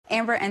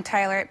Amber and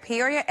Tyler,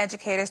 Peoria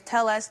educators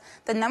tell us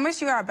the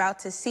numbers you are about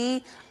to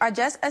see are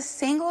just a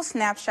single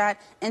snapshot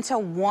into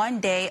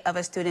one day of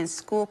a student's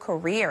school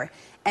career.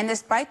 And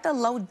despite the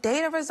low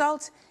data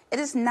results, it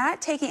is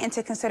not taking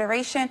into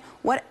consideration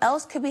what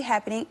else could be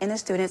happening in a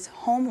student's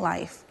home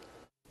life.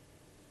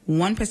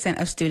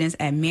 1% of students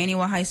at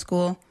Manual High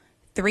School,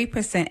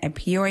 3% at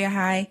Peoria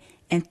High,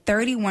 and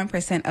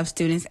 31% of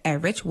students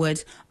at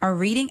Richwoods are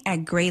reading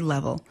at grade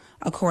level,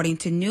 according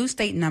to new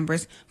state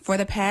numbers for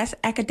the past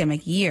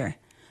academic year.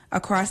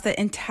 Across the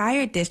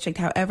entire district,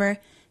 however,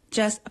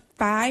 just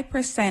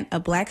 5%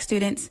 of Black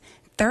students,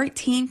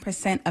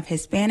 13% of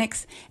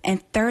Hispanics,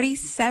 and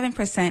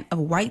 37% of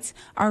whites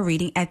are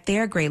reading at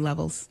their grade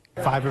levels.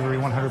 5 of every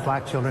 100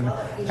 Black children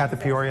at the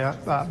Peoria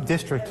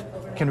district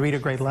can read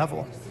at grade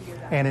level.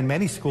 And in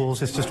many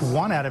schools, it's just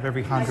 1 out of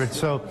every 100.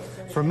 So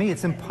for me,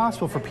 it's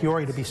impossible for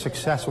Peoria to be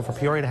successful, for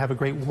Peoria to have a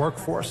great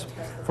workforce,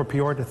 for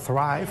Peoria to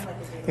thrive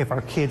if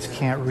our kids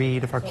can't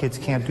read, if our kids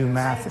can't do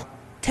math.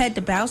 Ted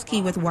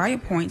Dabowski with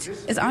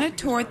Wirepoints is on a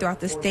tour throughout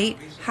the state,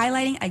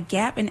 highlighting a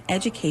gap in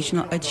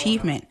educational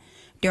achievement.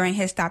 During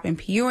his stop in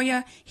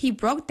Peoria, he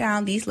broke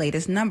down these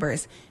latest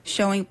numbers,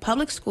 showing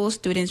public school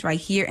students right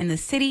here in the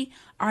city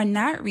are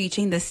not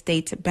reaching the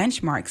state's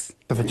benchmarks.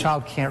 If a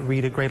child can't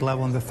read at grade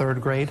level in the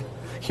 3rd grade,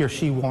 he or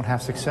she won't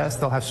have success.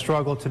 They'll have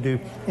struggled to do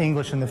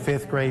English in the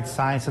 5th grade,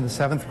 science in the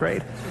 7th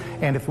grade.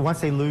 And if once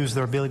they lose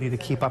their ability to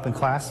keep up in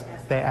class,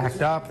 they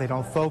act up, they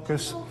don't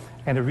focus,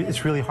 and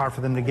it's really hard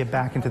for them to get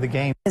back into the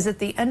game. Because at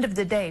the end of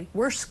the day,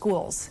 we're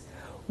schools.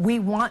 We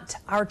want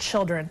our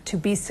children to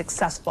be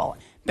successful.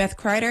 Beth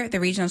Kreider, the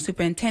regional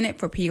superintendent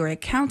for Peoria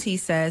County,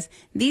 says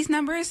these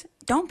numbers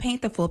don't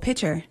paint the full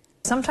picture.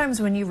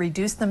 Sometimes when you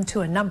reduce them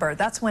to a number,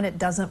 that's when it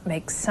doesn't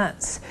make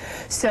sense.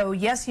 So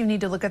yes, you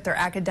need to look at their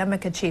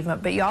academic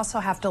achievement, but you also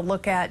have to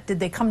look at, did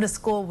they come to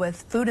school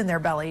with food in their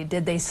belly?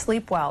 Did they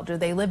sleep well? Do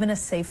they live in a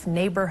safe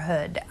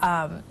neighborhood?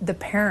 The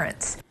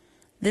parents.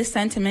 This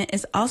sentiment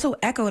is also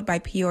echoed by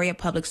Peoria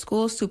Public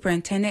Schools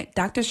Superintendent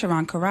Dr.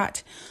 Sharon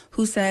Karat,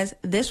 who says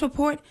this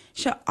report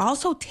should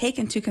also take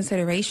into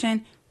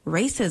consideration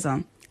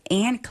racism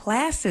and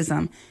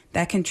classism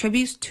that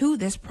contributes to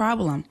this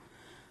problem.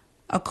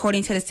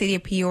 According to the City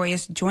of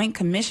Peoria's Joint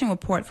Commission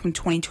report from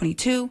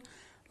 2022,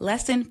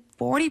 less than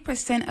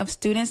 40% of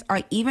students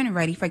are even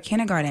ready for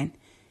kindergarten.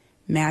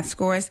 Math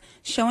scores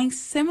showing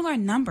similar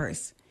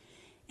numbers,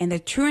 and the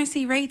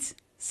truancy rates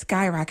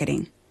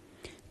skyrocketing.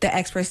 The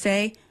experts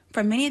say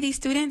for many of these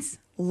students,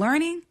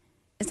 learning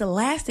is the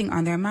last thing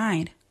on their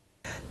mind.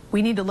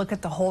 We need to look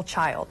at the whole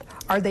child.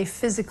 Are they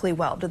physically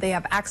well? Do they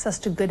have access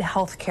to good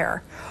health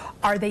care?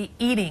 Are they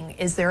eating?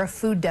 Is there a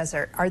food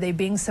desert? Are they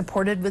being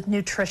supported with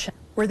nutrition?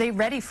 Were they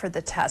ready for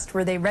the test?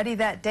 Were they ready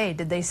that day?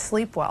 Did they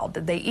sleep well?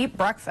 Did they eat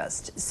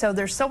breakfast? So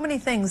there's so many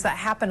things that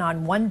happen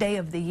on one day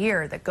of the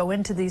year that go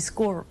into these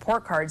school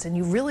report cards, and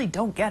you really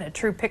don't get a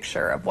true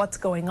picture of what's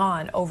going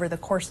on over the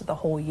course of the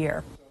whole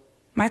year.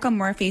 Michael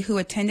Murphy, who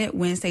attended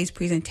Wednesday's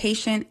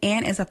presentation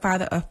and is a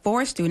father of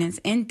 4 students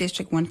in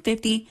District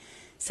 150,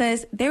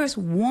 says there is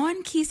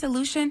one key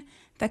solution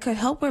that could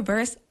help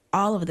reverse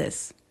all of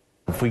this.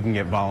 If we can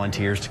get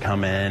volunteers to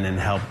come in and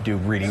help do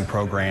reading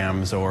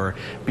programs or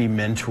be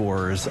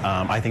mentors,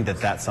 I think that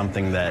that's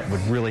something that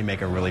would really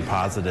make a really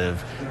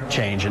positive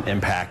change and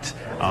impact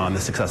on the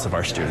success of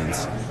our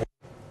students.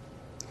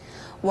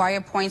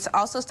 Wirepoints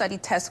also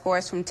studied test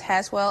scores from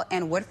Tazewell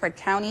and Woodford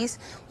counties.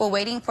 We're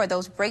waiting for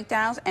those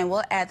breakdowns, and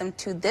we'll add them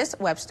to this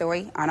web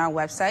story on our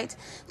website.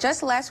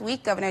 Just last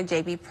week, Governor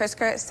J.B.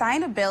 Pritzker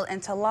signed a bill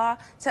into law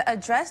to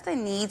address the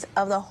needs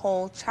of the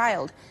whole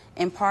child,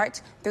 in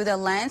part through the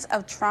lens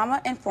of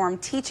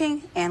trauma-informed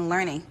teaching and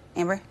learning.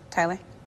 Amber, Tyler.